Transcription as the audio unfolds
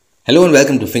Hello and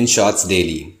welcome to FinShots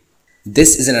Daily.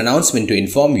 This is an announcement to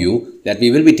inform you that we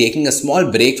will be taking a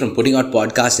small break from putting out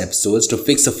podcast episodes to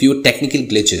fix a few technical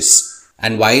glitches.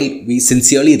 And while we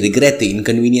sincerely regret the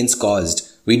inconvenience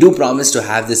caused, we do promise to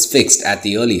have this fixed at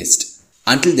the earliest.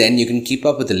 Until then, you can keep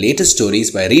up with the latest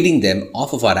stories by reading them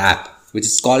off of our app, which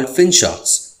is called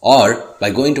FinShots, or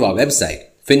by going to our website,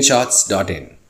 finshots.in.